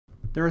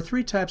There are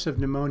three types of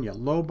pneumonia: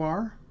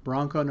 lobar,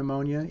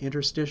 bronchopneumonia,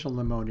 interstitial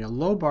pneumonia.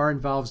 Lobar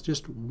involves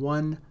just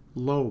one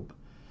lobe.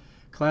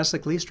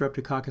 Classically,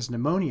 Streptococcus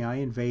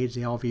pneumoniae invades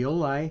the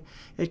alveoli.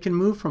 It can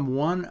move from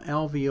one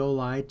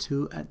alveoli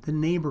to the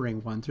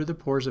neighboring one through the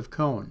pores of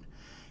cone,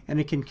 and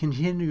it can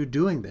continue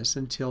doing this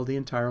until the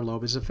entire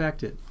lobe is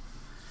affected.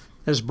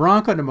 There's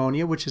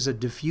bronchopneumonia, which is a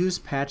diffuse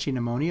patchy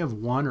pneumonia of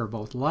one or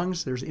both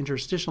lungs. There's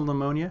interstitial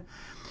pneumonia,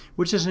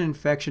 which is an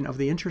infection of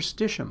the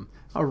interstitium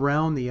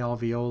around the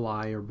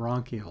alveoli or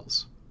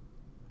bronchioles.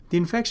 The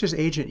infectious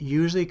agent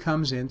usually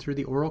comes in through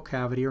the oral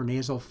cavity or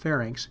nasal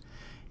pharynx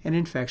and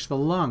infects the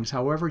lungs.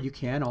 However, you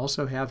can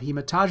also have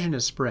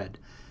hematogenous spread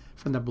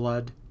from the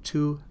blood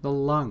to the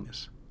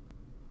lungs.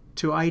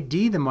 To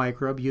ID the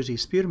microbe, usually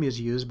sputum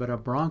is used, but a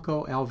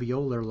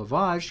bronchoalveolar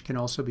lavage can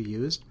also be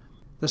used.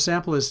 The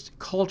sample is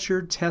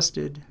cultured,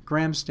 tested,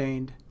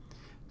 gram-stained.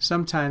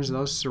 Sometimes,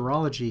 though,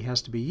 serology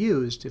has to be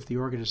used if the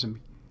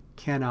organism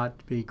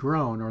cannot be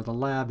grown or the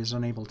lab is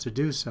unable to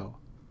do so.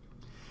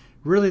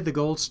 Really, the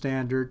gold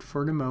standard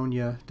for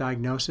pneumonia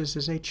diagnosis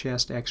is a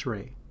chest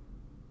X-ray.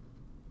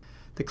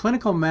 The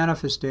clinical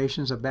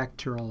manifestations of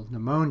bacterial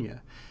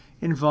pneumonia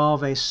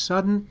involve a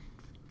sudden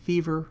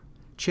fever,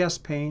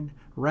 chest pain,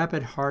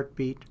 rapid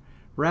heartbeat,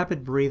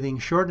 rapid breathing,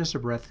 shortness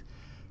of breath,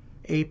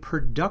 a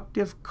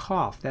productive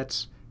cough,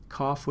 that's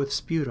cough with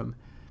sputum,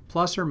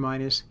 plus or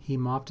minus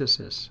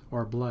hemoptysis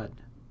or blood.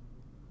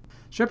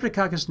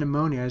 Streptococcus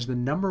pneumoniae is the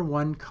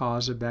 #1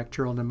 cause of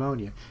bacterial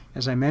pneumonia.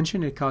 As I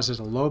mentioned, it causes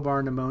a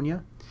lobar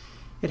pneumonia.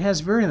 It has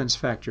virulence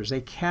factors,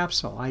 a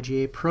capsule,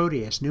 IgA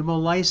protease,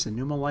 pneumolysin.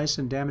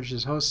 Pneumolysin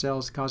damages host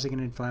cells, causing an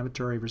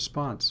inflammatory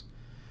response.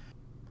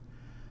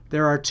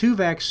 There are 2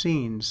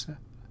 vaccines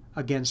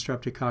against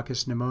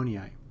Streptococcus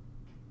pneumoniae.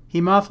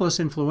 Haemophilus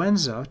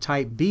influenza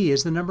type B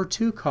is the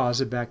 #2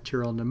 cause of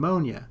bacterial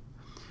pneumonia.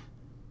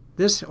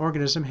 This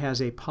organism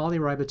has a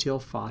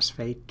polyribotyl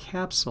phosphate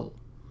capsule.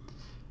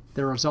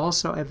 There is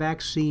also a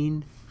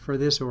vaccine for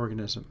this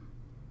organism.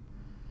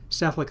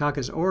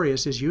 Staphylococcus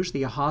aureus is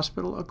usually a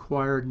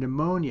hospital-acquired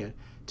pneumonia,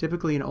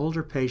 typically in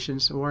older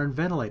patients who are on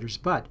ventilators,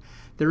 but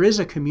there is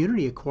a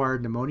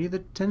community-acquired pneumonia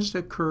that tends to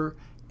occur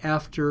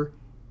after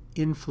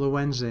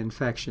influenza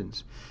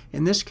infections,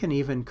 and this can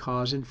even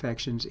cause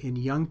infections in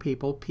young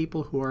people,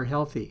 people who are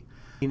healthy.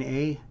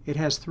 A, it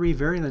has 3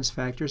 virulence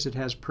factors. It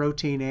has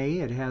protein A,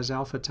 it has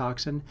alpha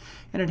toxin,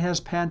 and it has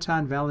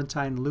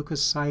panton-valentine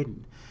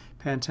leukocidin.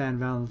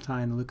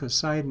 Panton-valentine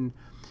leukocidin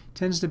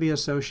tends to be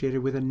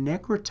associated with a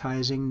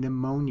necrotizing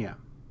pneumonia.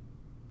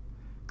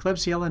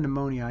 Klebsiella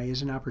pneumoniae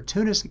is an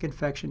opportunistic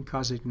infection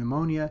causing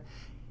pneumonia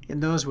in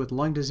those with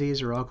lung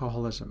disease or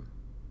alcoholism.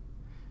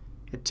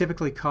 It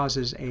typically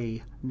causes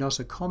a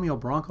nosocomial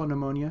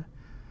bronchopneumonia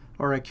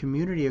or a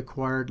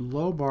community-acquired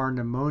lobar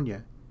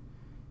pneumonia.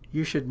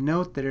 You should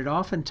note that it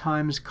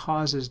oftentimes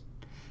causes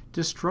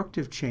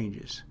destructive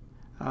changes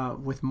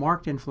with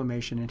marked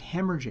inflammation and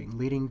hemorrhaging,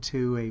 leading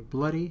to a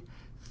bloody,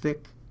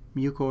 thick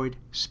mucoid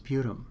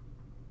sputum.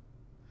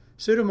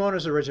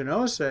 Pseudomonas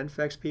aeruginosa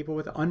infects people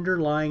with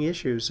underlying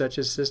issues such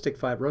as cystic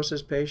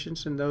fibrosis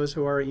patients and those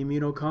who are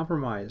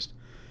immunocompromised.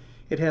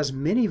 It has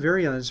many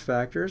virulence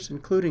factors,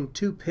 including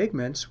 2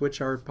 pigments,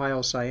 which are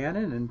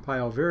piocyanin and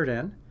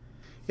pioviridin.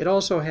 It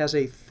also has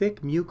a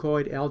thick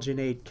mucoid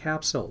alginate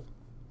capsule.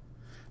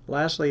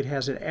 Lastly, it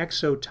has an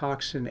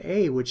exotoxin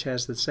A, which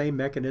has the same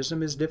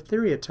mechanism as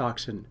diphtheria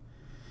toxin.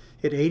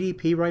 It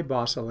ADP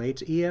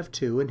ribosylates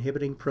EF2,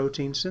 inhibiting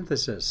protein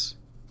synthesis.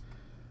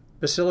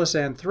 Bacillus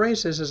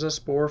anthracis is a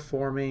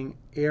spore-forming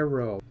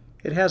aero.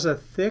 It has a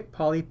thick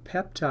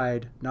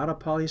polypeptide, not a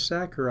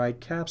polysaccharide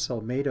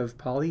capsule made of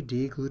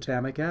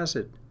poly-D-glutamic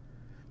acid.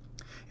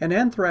 An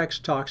anthrax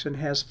toxin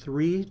has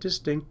 3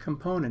 distinct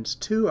components.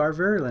 2 are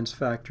virulence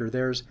factor.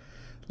 There's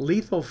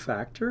lethal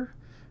factor,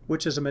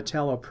 which is a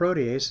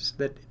metalloprotease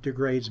that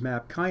degrades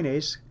MAP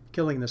kinase,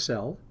 killing the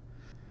cell.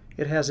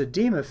 It has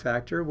edema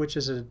factor, which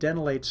is an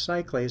adenylate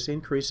cyclase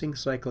increasing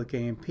cyclic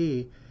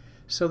AMP,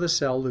 so the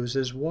cell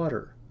loses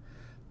water.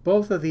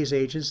 Both of these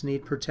agents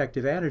need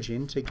protective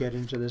antigen to get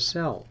into the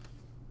cell.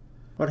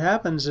 What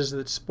happens is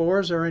that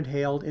spores are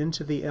inhaled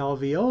into the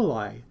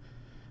alveoli,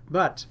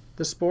 but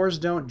the spores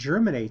don't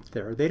germinate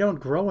there. They don't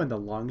grow in the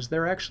lungs.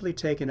 They're actually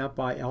taken up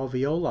by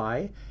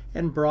alveoli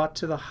and brought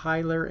to the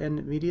hilar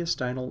and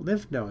mediastinal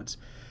lymph nodes.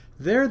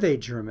 There they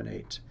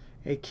germinate.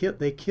 They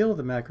kill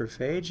the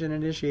macrophage and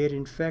initiate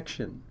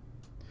infection.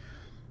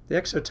 The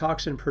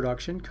exotoxin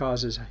production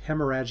causes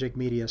hemorrhagic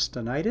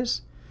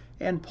mediastinitis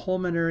and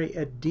pulmonary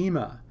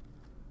edema.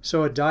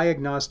 So a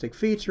diagnostic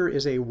feature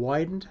is a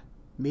widened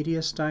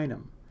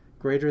mediastinum,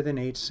 greater than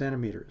 8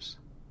 centimeters.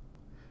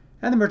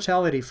 And the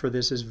mortality for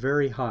this is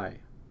very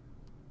high.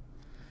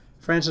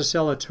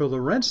 Francisella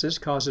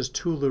tularensis causes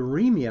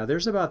tularemia.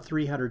 There's about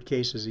 300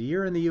 cases a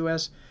year in the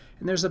U.S.,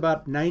 and there's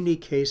about 90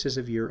 cases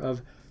a year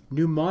of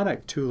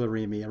pneumonic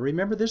tularemia.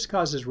 Remember, this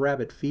causes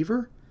rabbit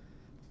fever,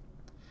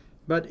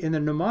 but in the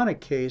pneumonic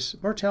case,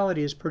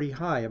 mortality is pretty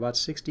high, about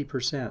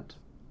 60%.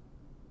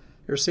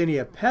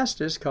 Yersinia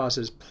pestis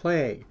causes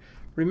plague.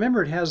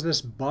 Remember, it has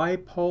this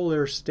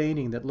bipolar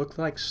staining that looks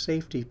like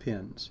safety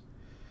pins.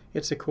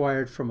 It's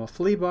acquired from a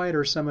flea bite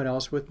or someone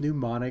else with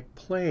pneumonic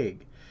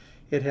plague.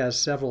 It has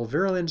several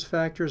virulence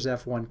factors,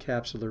 F1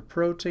 capsular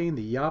protein,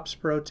 the YOPS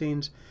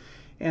proteins,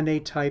 and a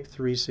type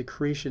 3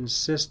 secretion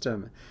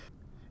system.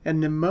 And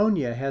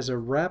pneumonia has a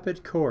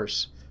rapid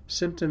course.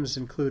 Symptoms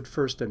include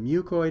first a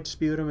mucoid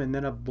sputum and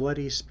then a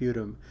bloody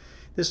sputum.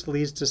 This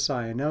leads to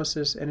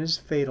cyanosis and is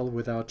fatal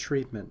without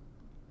treatment.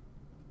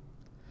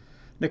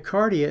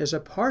 Nocardia is a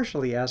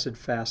partially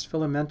acid-fast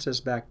filamentous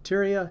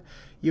bacteria.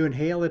 You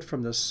inhale it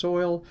from the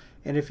soil,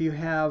 and if you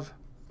have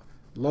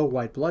low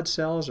white blood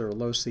cells or a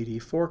low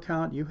CD4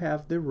 count, you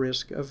have the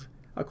risk of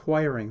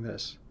acquiring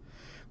this.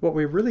 What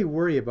we really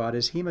worry about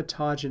is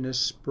hematogenous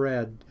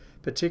spread,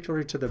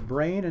 particularly to the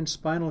brain and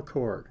spinal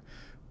cord,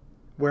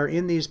 where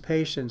in these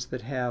patients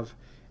that have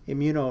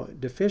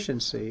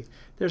immunodeficiency,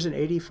 there's an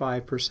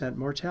 85%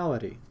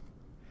 mortality.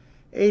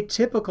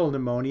 Atypical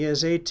pneumonia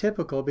is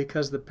atypical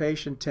because the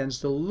patient tends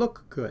to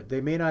look good.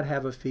 They may not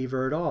have a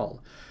fever at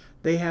all.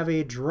 They have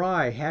a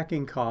dry,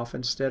 hacking cough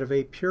instead of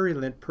a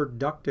purulent,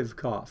 productive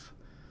cough.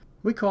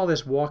 We call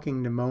this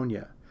walking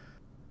pneumonia.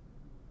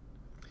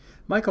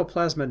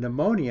 Mycoplasma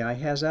pneumoniae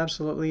has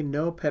absolutely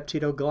no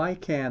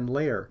peptidoglycan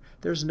layer.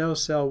 There's no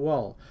cell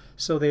wall,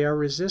 so they are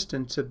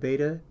resistant to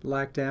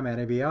beta-lactam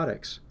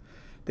antibiotics.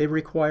 They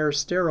require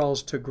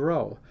sterols to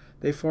grow.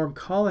 They form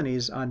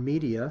colonies on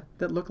media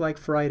that look like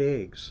fried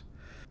eggs.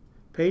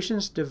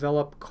 Patients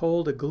develop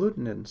cold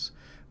agglutinins,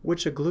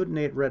 which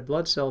agglutinate red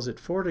blood cells at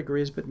 4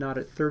 degrees but not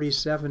at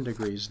 37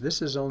 degrees.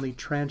 This is only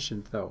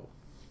transient, though.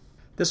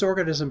 This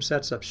organism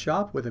sets up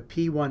shop with a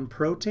P1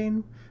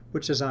 protein,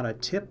 which is on a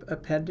tip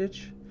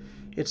appendage.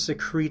 It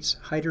secretes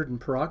hydrogen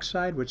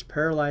peroxide, which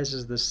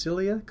paralyzes the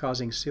cilia,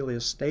 causing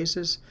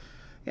ciliostasis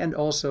and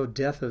also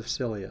death of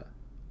cilia.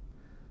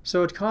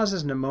 So it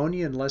causes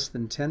pneumonia in less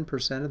than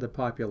 10% of the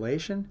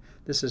population.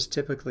 This is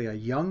typically a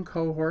young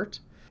cohort,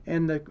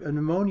 and the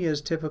pneumonia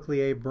is typically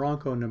a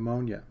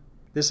bronchopneumonia.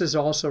 This is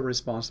also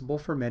responsible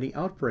for many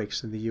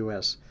outbreaks in the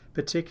U.S.,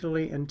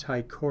 particularly in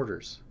tight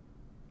quarters.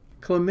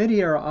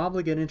 Chlamydia are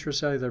obligate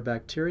intracellular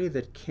bacteria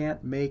that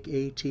can't make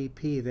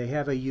ATP. They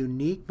have a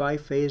unique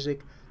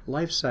biphasic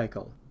life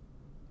cycle.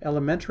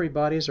 Elementary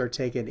bodies are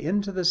taken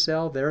into the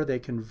cell. There they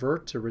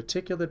convert to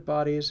reticulate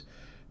bodies.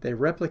 They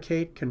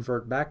replicate,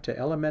 convert back to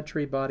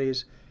elementary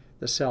bodies.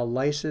 The cell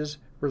lyses,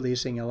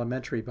 releasing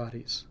elementary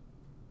bodies.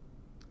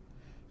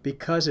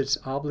 Because it's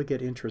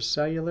obligate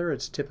intracellular,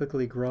 it's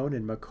typically grown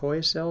in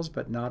McCoy cells,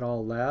 but not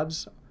all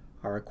labs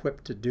are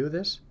equipped to do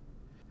this.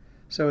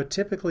 So it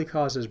typically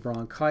causes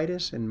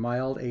bronchitis and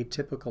mild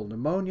atypical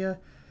pneumonia.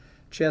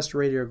 Chest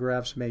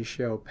radiographs may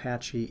show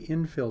patchy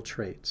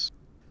infiltrates.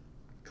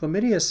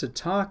 Chlamydia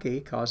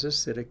psittaci causes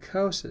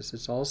psittacosis.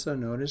 It's also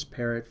known as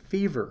parrot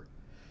fever.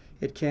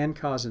 It can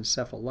cause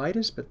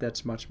encephalitis, but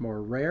that's much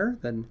more rare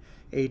than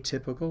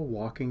atypical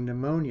walking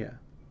pneumonia.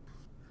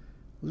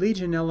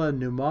 Legionella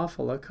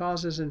pneumophila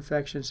causes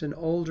infections in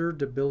older,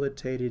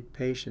 debilitated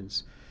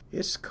patients.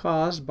 It's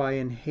caused by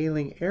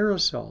inhaling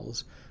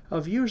aerosols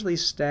of usually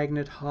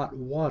stagnant hot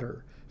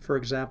water, for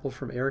example,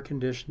 from air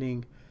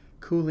conditioning,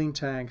 cooling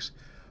tanks.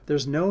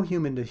 There's no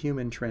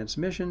human-to-human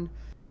transmission.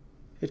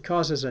 It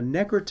causes a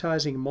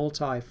necrotizing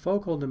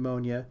multifocal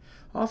pneumonia.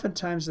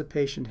 Oftentimes the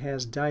patient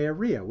has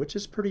diarrhea, which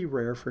is pretty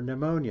rare for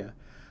pneumonia.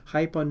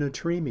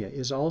 Hyponatremia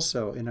is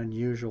also an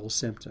unusual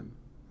symptom.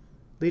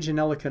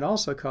 Legionella can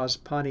also cause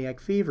Pontiac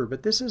fever,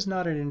 but this is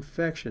not an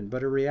infection,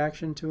 but a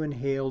reaction to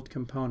inhaled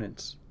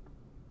components.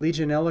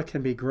 Legionella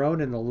can be grown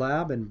in the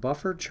lab in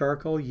buffer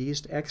charcoal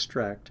yeast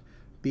extract,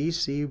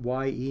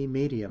 BCYE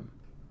medium.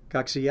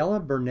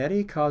 Coxiella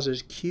burnetii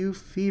causes Q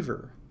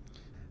fever.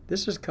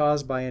 This is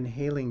caused by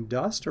inhaling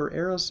dust or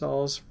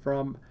aerosols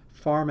from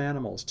farm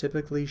animals,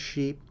 typically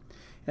sheep,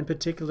 and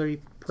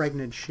particularly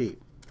pregnant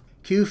sheep.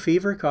 Q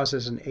fever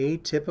causes an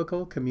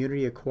atypical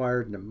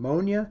community-acquired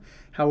pneumonia.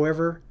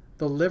 However,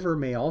 the liver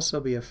may also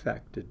be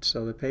affected,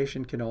 so the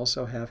patient can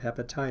also have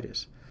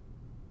hepatitis.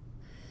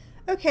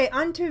 Okay,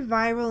 on to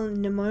viral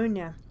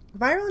pneumonia.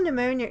 Viral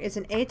pneumonia is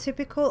an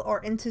atypical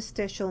or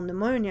interstitial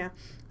pneumonia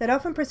that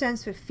often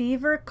presents with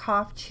fever,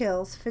 cough,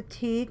 chills,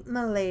 fatigue,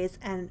 malaise,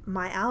 and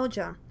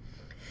myalgia.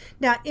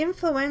 Now,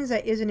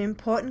 influenza is an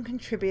important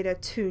contributor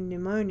to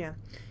pneumonia.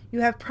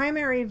 You have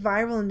primary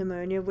viral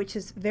pneumonia, which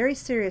is very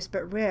serious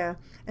but rare,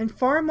 and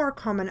far more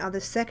common are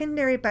the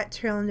secondary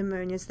bacterial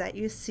pneumonias that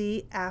you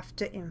see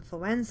after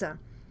influenza.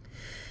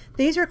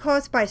 These are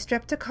caused by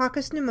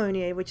Streptococcus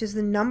pneumoniae, which is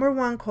the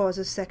 #1 cause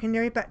of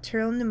secondary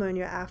bacterial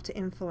pneumonia after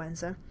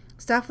influenza,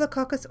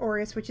 Staphylococcus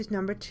aureus, which is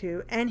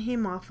 #2, and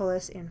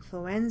Haemophilus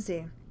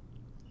influenzae.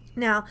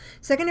 Now,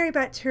 secondary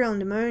bacterial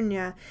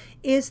pneumonia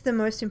is the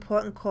most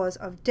important cause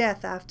of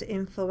death after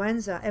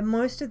influenza, and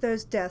most of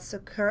those deaths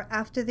occur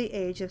after the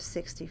age of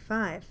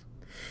 65.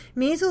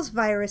 Measles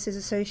virus is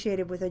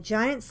associated with a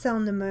giant cell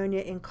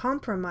pneumonia in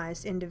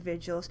compromised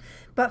individuals,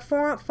 but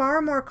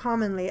far more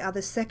commonly are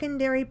the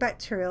secondary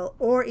bacterial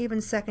or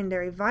even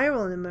secondary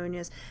viral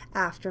pneumonias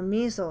after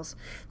measles.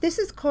 This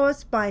is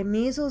caused by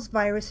measles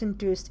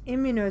virus-induced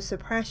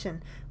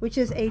immunosuppression, which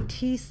is a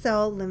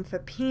T-cell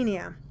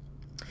lymphopenia.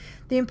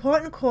 The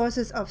important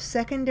causes of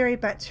secondary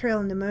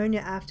bacterial pneumonia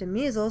after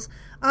measles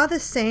are the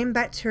same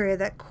bacteria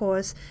that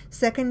cause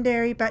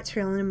secondary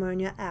bacterial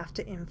pneumonia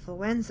after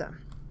influenza.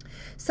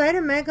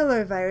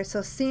 Cytomegalovirus,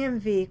 or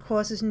CMV,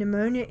 causes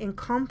pneumonia in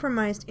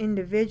compromised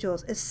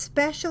individuals,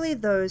 especially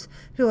those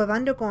who have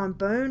undergone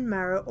bone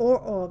marrow or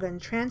organ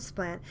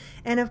transplant.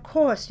 And of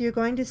course, you're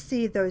going to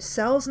see those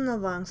cells in the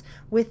lungs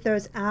with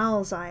those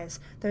owl's eyes,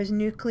 those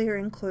nuclear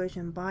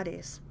inclusion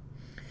bodies.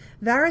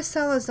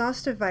 Varicella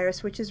zoster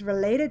virus, which is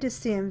related to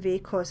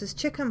CMV, causes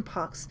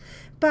chickenpox.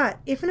 But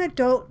if an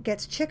adult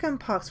gets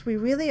chickenpox, we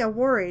really are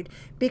worried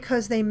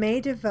because they may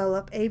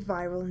develop a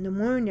viral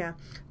pneumonia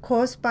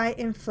caused by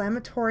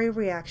inflammatory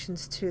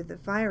reactions to the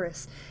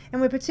virus.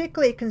 And we're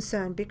particularly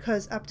concerned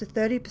because up to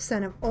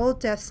 30% of all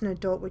deaths in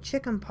adults with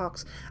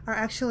chickenpox are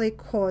actually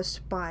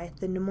caused by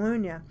the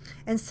pneumonia.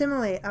 And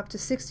similarly, up to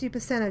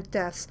 60% of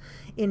deaths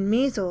in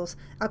measles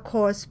are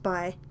caused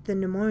by the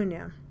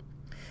pneumonia.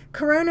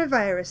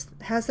 Coronavirus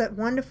has that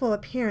wonderful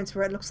appearance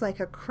where it looks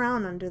like a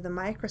crown under the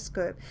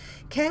microscope.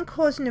 Can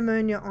cause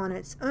pneumonia on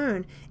its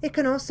own. It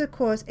can also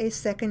cause a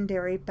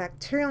secondary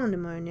bacterial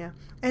pneumonia.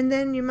 And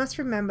then you must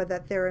remember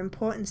that there are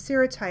important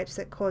serotypes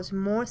that cause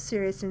more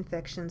serious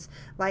infections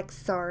like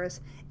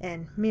SARS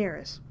and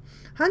MERS.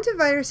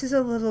 Hantavirus is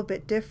a little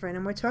bit different,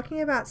 and we're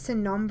talking about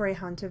Sinombre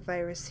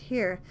hantavirus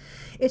here.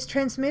 It's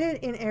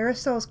transmitted in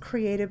aerosols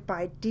created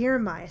by deer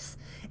mice,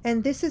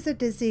 and this is a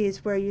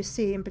disease where you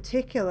see in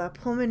particular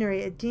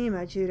pulmonary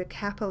edema due to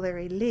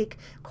capillary leak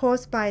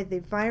caused by the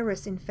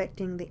virus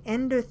infecting the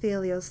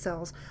endothelial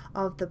cells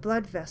of the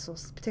blood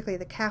vessels, particularly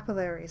the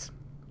capillaries.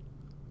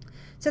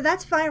 So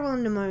that's viral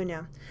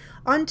pneumonia.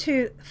 On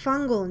to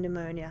fungal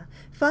pneumonia.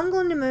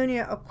 Fungal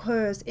pneumonia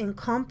occurs in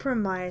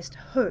compromised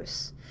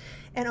hosts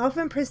and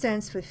often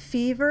presents with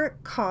fever,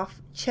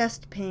 cough,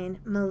 chest pain,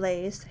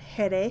 malaise,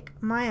 headache,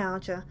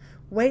 myalgia,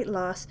 weight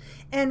loss,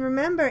 and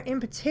remember in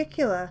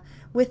particular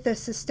with the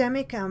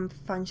systemic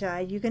fungi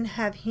you can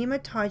have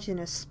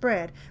hematogenous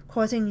spread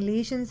causing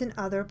lesions in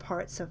other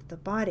parts of the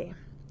body.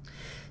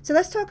 So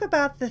let's talk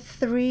about the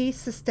 3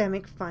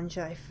 systemic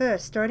fungi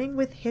first, starting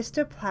with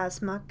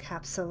Histoplasma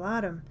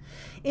capsulatum.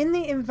 In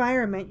the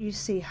environment you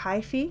see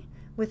hyphae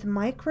with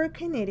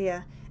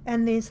microconidia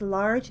and these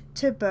large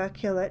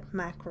tuberculate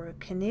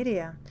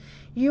macroconidia.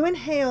 You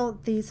inhale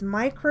these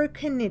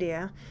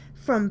microconidia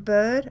from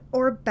bird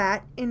or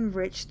bat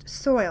enriched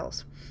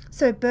soils.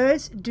 So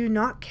birds do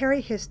not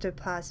carry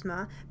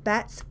histoplasma,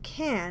 bats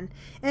can,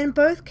 and in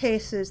both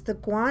cases the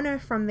guano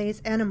from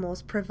these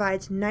animals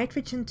provides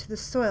nitrogen to the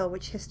soil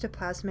which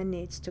histoplasma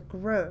needs to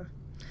grow.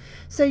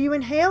 So you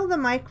inhale the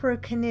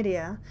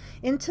microconidia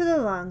into the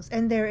lungs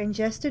and they're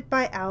ingested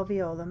by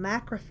alveolar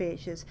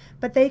macrophages,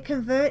 but they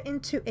convert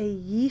into a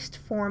yeast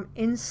form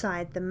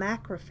inside the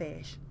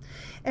macrophage.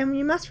 And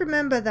you must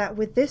remember that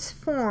with this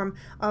form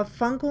of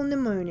fungal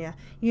pneumonia,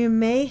 you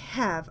may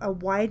have a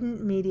widened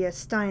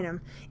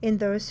mediastinum in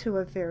those who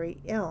are very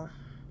ill.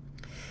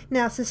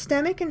 Now,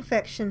 systemic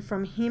infection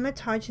from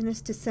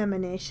hematogenous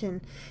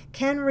dissemination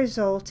can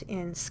result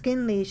in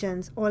skin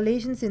lesions or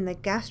lesions in the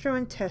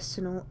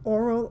gastrointestinal,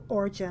 oral,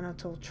 or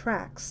genital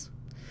tracts.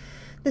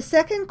 The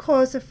second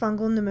cause of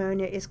fungal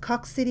pneumonia is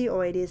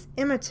Coccidioides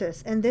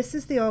immitis, and this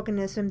is the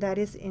organism that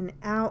is in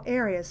our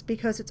areas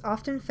because it's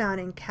often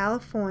found in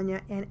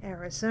California and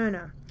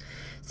Arizona.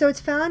 So it's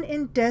found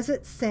in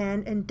desert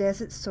sand and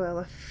desert soil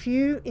a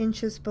few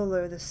inches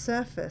below the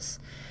surface.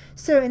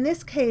 So in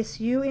this case,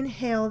 you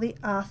inhale the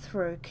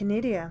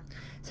arthroconidia.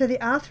 So the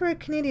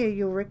arthroconidia,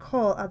 you'll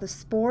recall, are the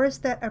spores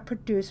that are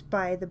produced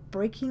by the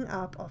breaking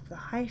up of the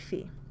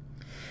hyphae.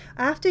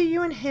 After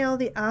you inhale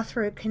the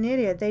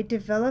arthroconidia, they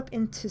develop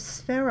into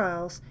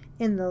spherules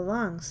in the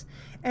lungs,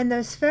 and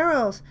those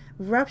spherules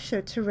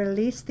rupture to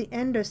release the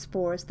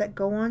endospores that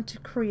go on to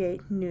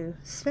create new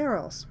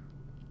spherules.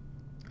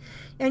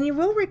 And you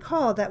will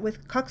recall that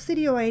with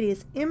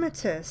Coccidioides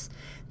immitis,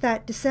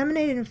 that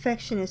disseminated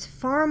infection is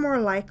far more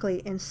likely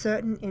in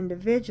certain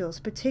individuals,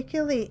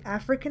 particularly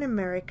African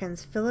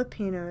Americans,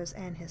 Filipinos,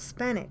 and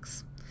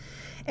Hispanics.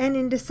 And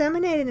in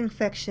disseminated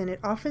infection,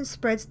 it often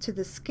spreads to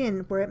the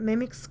skin where it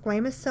mimics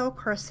squamous cell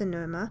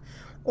carcinoma,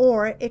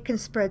 or it can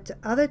spread to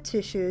other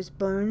tissues,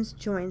 bones,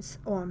 joints,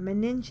 or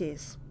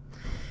meninges.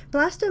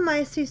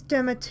 Blastomyces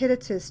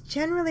dermatitis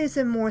generally is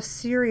a more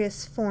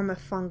serious form of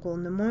fungal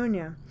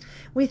pneumonia.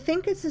 We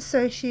think it's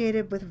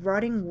associated with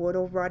rotting wood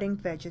or rotting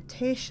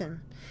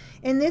vegetation.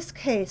 In this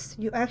case,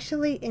 you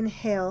actually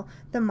inhale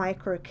the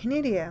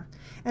microconidia,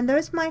 and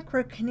those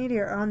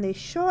microconidia are on these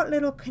short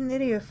little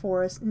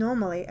conidiophores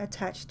normally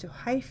attached to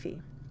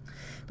hyphae.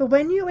 But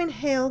when you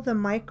inhale the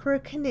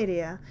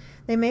microcanidia,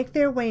 they make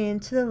their way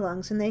into the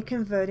lungs and they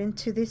convert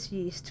into this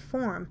yeast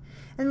form.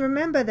 And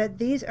remember that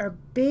these are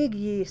big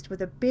yeast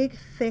with a big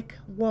thick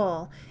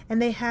wall,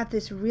 and they have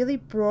this really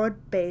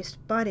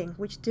broad-based budding,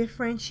 which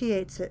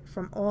differentiates it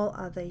from all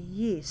other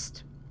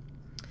yeast.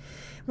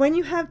 When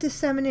you have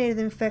disseminated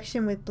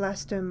infection with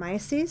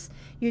blastomyces,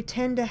 you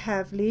tend to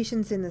have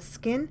lesions in the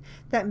skin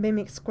that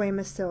mimic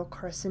squamous cell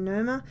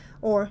carcinoma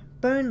or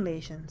bone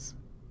lesions.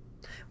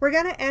 We're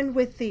going to end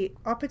with the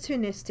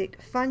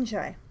opportunistic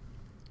fungi,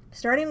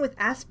 starting with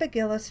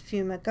Aspergillus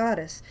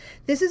fumigatus.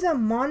 This is a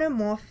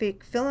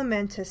monomorphic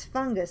filamentous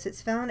fungus.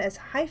 It's found as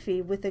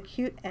hyphae with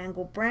acute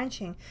angle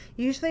branching,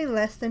 usually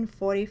less than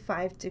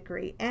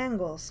 45-degree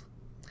angles.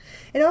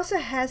 It also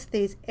has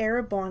these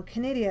airborne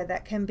canidia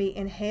that can be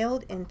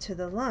inhaled into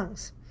the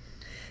lungs.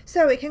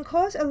 So it can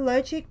cause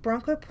allergic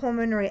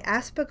bronchopulmonary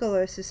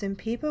aspergillosis in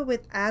people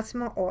with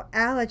asthma or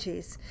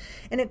allergies,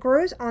 and it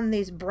grows on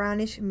these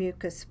brownish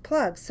mucus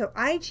plugs, so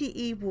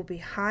IgE will be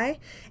high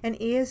and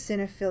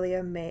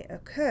eosinophilia may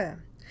occur.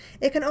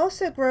 It can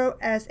also grow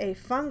as a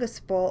fungus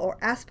spore or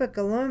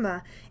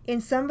aspergilloma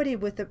in somebody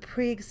with a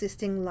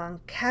pre-existing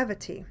lung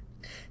cavity.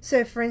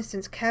 So, for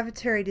instance,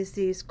 cavitary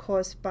disease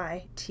caused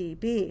by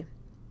TB.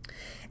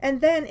 And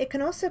then it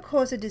can also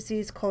cause a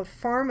disease called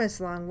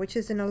farmer's lung, which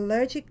is an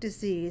allergic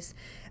disease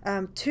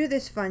to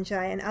this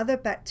fungi and other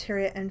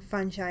bacteria and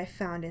fungi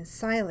found in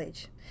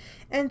silage.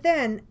 And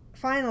then,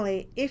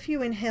 finally, if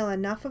you inhale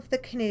enough of the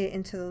canidia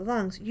into the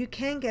lungs, you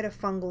can get a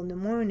fungal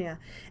pneumonia.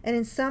 And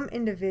in some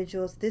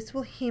individuals, this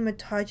will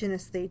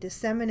hematogenously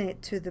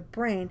disseminate to the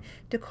brain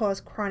to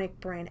cause chronic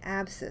brain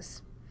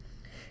abscess.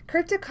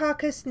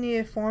 Cryptococcus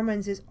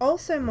neoformans is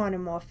also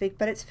monomorphic,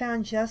 but it's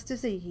found just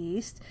as a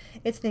yeast.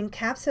 It's an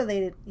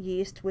encapsulated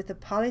yeast with a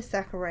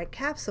polysaccharide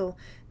capsule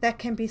that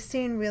can be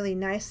seen really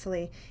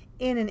nicely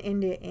in an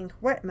India ink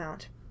wet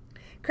mount.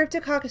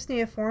 Cryptococcus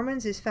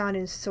neoformans is found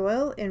in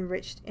soil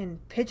enriched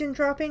in pigeon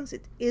droppings.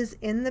 It is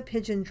in the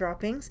pigeon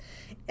droppings,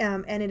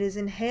 and it is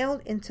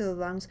inhaled into the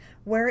lungs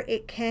where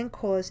it can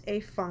cause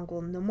a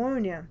fungal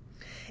pneumonia.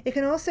 It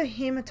can also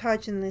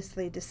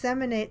hematogenously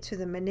disseminate to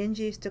the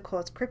meninges to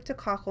cause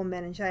cryptococcal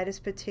meningitis,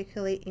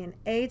 particularly in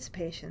AIDS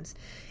patients.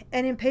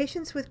 And in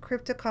patients with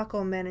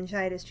cryptococcal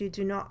meningitis, you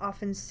do not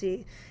often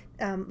see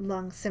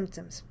lung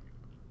symptoms.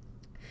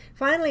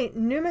 Finally,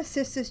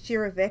 Pneumocystis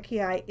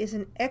jirovecii is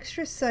an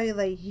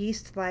extracellular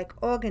yeast-like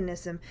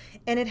organism,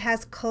 and it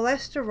has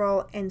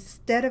cholesterol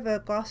instead of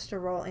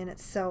ergosterol in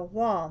its cell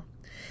wall.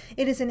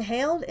 It is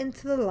inhaled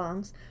into the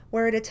lungs,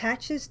 where it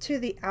attaches to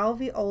the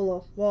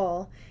alveolar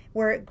wall,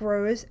 where it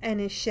grows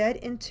and is shed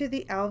into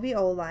the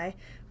alveoli,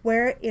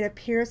 where it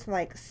appears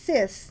like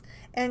cysts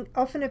and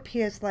often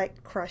appears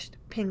like crushed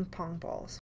ping pong balls.